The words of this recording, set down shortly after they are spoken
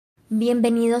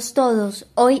Bienvenidos todos,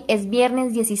 hoy es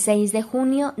viernes 16 de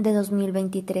junio de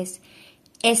 2023.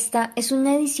 Esta es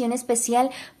una edición especial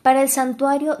para el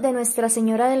santuario de Nuestra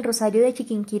Señora del Rosario de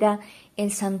Chiquinquirá,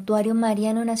 el Santuario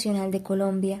Mariano Nacional de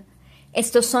Colombia.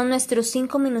 Estos son nuestros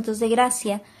 5 minutos de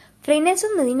gracia. Fray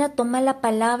Nelson Medina toma la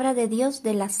palabra de Dios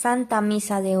de la Santa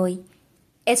Misa de hoy.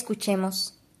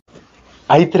 Escuchemos.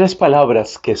 Hay 3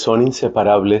 palabras que son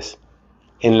inseparables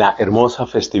en la hermosa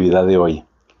festividad de hoy.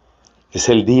 Es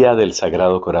el día del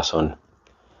Sagrado Corazón.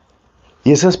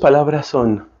 Y esas palabras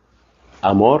son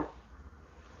amor,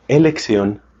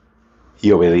 elección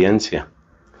y obediencia.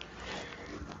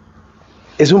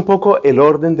 Es un poco el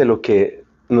orden de lo que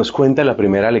nos cuenta la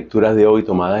primera lectura de hoy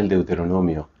tomada del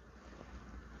Deuteronomio.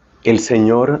 El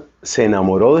Señor se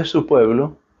enamoró de su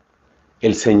pueblo,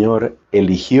 el Señor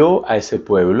eligió a ese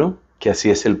pueblo, que así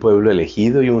es el pueblo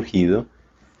elegido y ungido,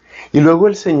 y luego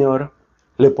el Señor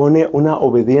le pone una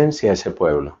obediencia a ese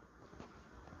pueblo.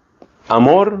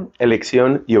 Amor,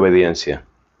 elección y obediencia.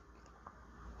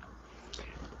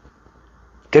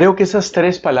 Creo que esas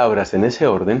 3 palabras en ese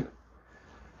orden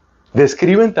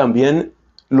describen también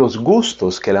los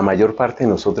gustos que la mayor parte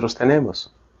de nosotros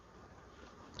tenemos.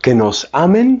 Que nos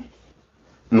amen,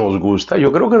 nos gusta,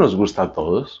 yo creo que nos gusta a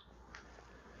todos.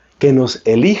 Que nos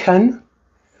elijan,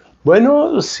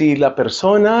 bueno, si la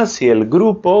persona, si el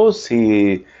grupo,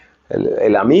 si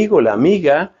el amigo, la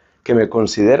amiga, que me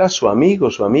considera su amigo,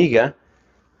 su amiga,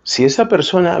 si esa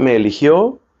persona me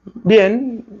eligió,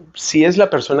 bien, si es la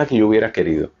persona que yo hubiera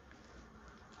querido.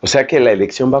 O sea que la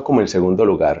elección va como en segundo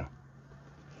lugar.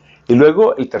 Y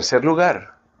luego el tercer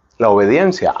lugar, la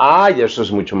obediencia. Y eso es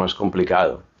mucho más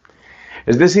complicado.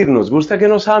 Es decir, nos gusta que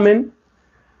nos amen,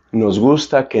 nos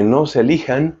gusta que nos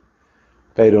elijan,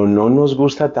 pero no nos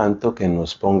gusta tanto que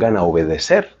nos pongan a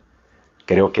obedecer.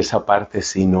 Creo que esa parte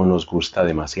sí no nos gusta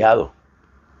demasiado.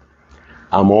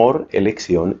 Amor,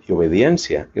 elección y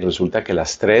obediencia. Y resulta que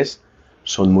las 3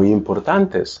 son muy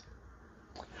importantes.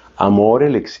 Amor,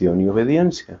 elección y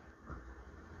obediencia.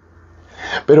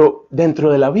 Pero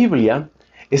dentro de la Biblia,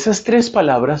 esas 3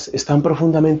 palabras están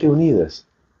profundamente unidas.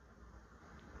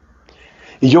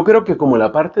 Y yo creo que como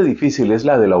la parte difícil es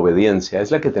la de la obediencia,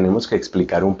 es la que tenemos que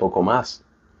explicar un poco más.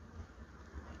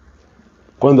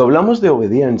 Cuando hablamos de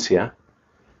obediencia,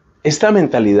 esta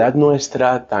mentalidad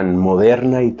nuestra tan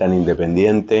moderna y tan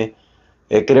independiente,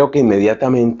 creo que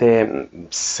inmediatamente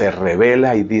se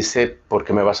revela y dice, ¿por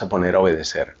qué me vas a poner a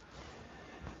obedecer?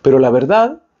 Pero la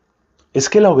verdad es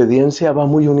que la obediencia va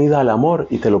muy unida al amor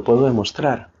y te lo puedo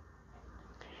demostrar.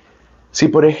 Si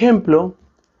por ejemplo,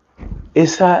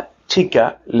 esa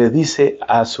chica le dice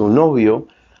a su novio,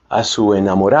 a su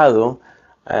enamorado,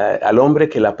 al hombre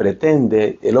que la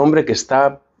pretende, el hombre que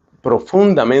está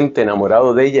profundamente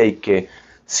enamorado de ella y que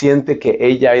siente que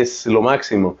ella es lo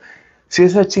máximo. Si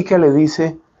esa chica le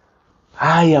dice,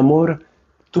 ay amor,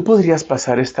 tú podrías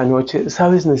pasar esta noche,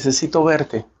 sabes, necesito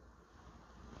verte.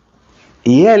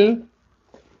 Y él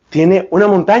tiene una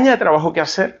montaña de trabajo que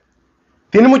hacer,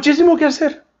 tiene muchísimo que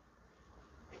hacer.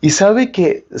 Y sabe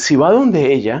que si va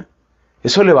donde ella,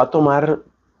 eso le va a tomar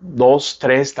 2,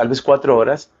 3, tal vez 4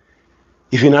 horas.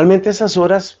 Y finalmente esas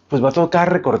horas, pues va a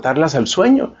tocar recortarlas al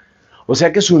sueño. O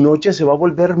sea que su noche se va a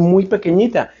volver muy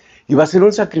pequeñita y va a ser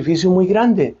un sacrificio muy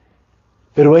grande.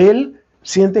 Pero él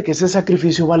siente que ese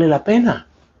sacrificio vale la pena,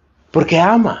 porque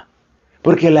ama,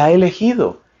 porque la ha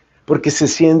elegido, porque se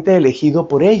siente elegido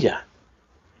por ella.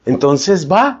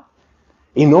 Entonces va,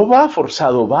 y no va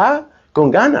forzado, va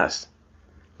con ganas,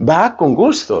 va con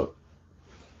gusto.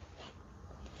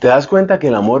 ¿Te das cuenta que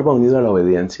el amor va unido a la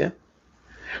obediencia?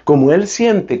 Como él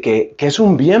siente que es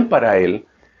un bien para él,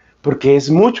 porque es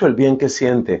mucho el bien que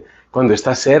siente cuando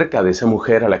está cerca de esa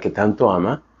mujer a la que tanto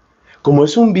ama, como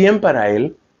es un bien para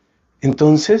él,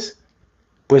 entonces,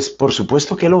 pues por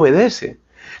supuesto que él obedece.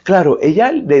 Claro,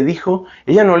 ella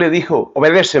no le dijo,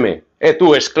 obedéceme,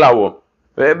 tú esclavo,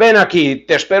 ven aquí,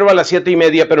 te espero a las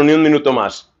 7:30, pero ni un minuto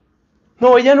más.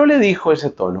 No, ella no le dijo ese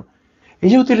tono.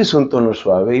 Ella utilizó un tono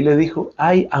suave y le dijo,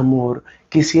 ay amor,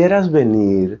 quisieras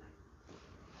venir.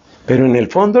 Pero en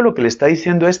el fondo lo que le está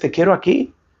diciendo es, te quiero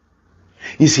aquí.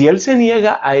 Y si él se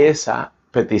niega a esa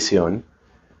petición,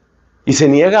 y se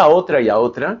niega a otra y a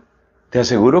otra, te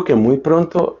aseguro que muy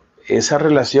pronto esa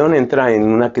relación entra en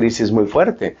una crisis muy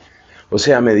fuerte. O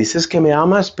sea, me dices que me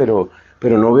amas, pero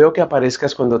no veo que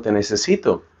aparezcas cuando te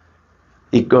necesito.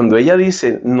 Y cuando ella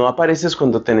dice, no apareces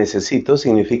cuando te necesito,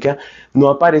 significa, no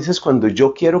apareces cuando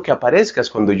yo quiero que aparezcas,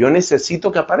 cuando yo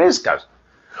necesito que aparezcas.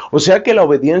 O sea que la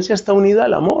obediencia está unida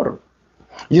al amor.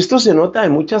 Y esto se nota de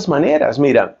muchas maneras.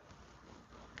 Mira,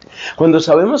 cuando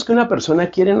sabemos que una persona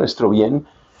quiere nuestro bien,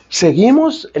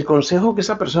 Seguimos el consejo que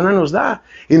esa persona nos da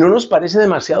y no nos parece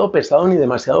demasiado pesado ni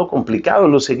demasiado complicado,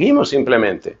 lo seguimos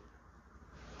simplemente.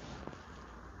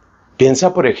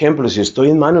 Piensa, por ejemplo, si estoy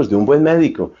en manos de un buen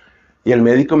médico y el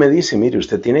médico me dice, mire,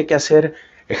 usted tiene que hacer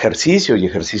ejercicio y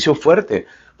ejercicio fuerte,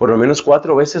 por lo menos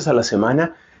 4 veces a la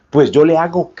semana, pues yo le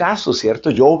hago caso,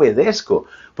 ¿cierto? Yo obedezco.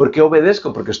 ¿Por qué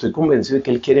obedezco? Porque estoy convencido de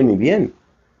que Él quiere mi bien.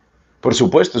 Por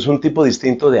supuesto, es un tipo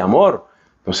distinto de amor.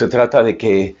 No se trata de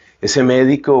que ese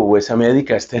médico o esa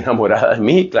médica esté enamorada de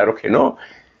mí, claro que no.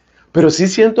 Pero sí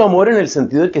siento amor en el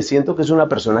sentido de que siento que es una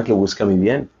persona que busca mi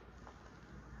bien.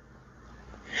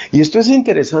 Y esto es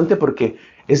interesante porque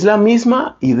es la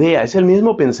misma idea, es el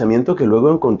mismo pensamiento que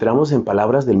luego encontramos en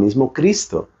palabras del mismo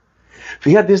Cristo.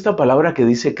 Fíjate esta palabra que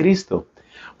dice Cristo.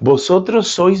 Vosotros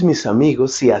sois mis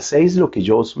amigos si hacéis lo que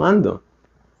yo os mando.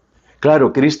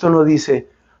 Claro, Cristo no dice,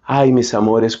 ay, mis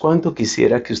amores, cuánto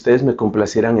quisiera que ustedes me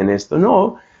complacieran en esto.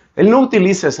 No, Él no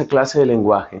utiliza esa clase de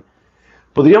lenguaje.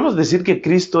 Podríamos decir que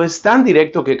Cristo es tan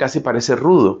directo que casi parece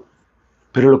rudo,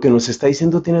 pero lo que nos está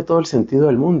diciendo tiene todo el sentido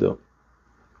del mundo.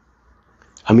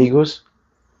 Amigos,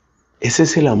 ese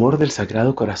es el amor del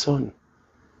Sagrado Corazón.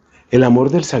 El amor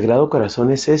del Sagrado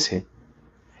Corazón es ese.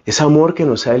 Es amor que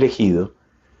nos ha elegido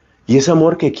y es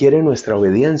amor que quiere nuestra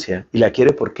obediencia. ¿Y la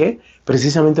quiere por qué?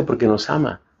 Precisamente porque nos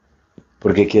ama,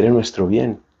 porque quiere nuestro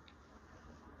bien.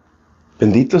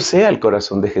 Bendito sea el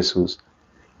corazón de Jesús.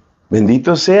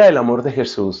 Bendito sea el amor de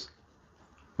Jesús.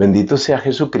 Bendito sea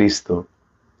Jesucristo,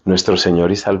 nuestro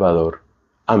Señor y Salvador.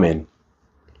 Amén.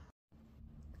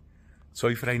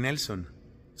 Soy Fray Nelson.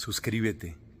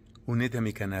 Suscríbete, únete a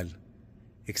mi canal.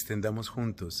 Extendamos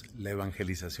juntos la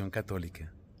evangelización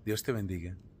católica. Dios te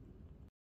bendiga.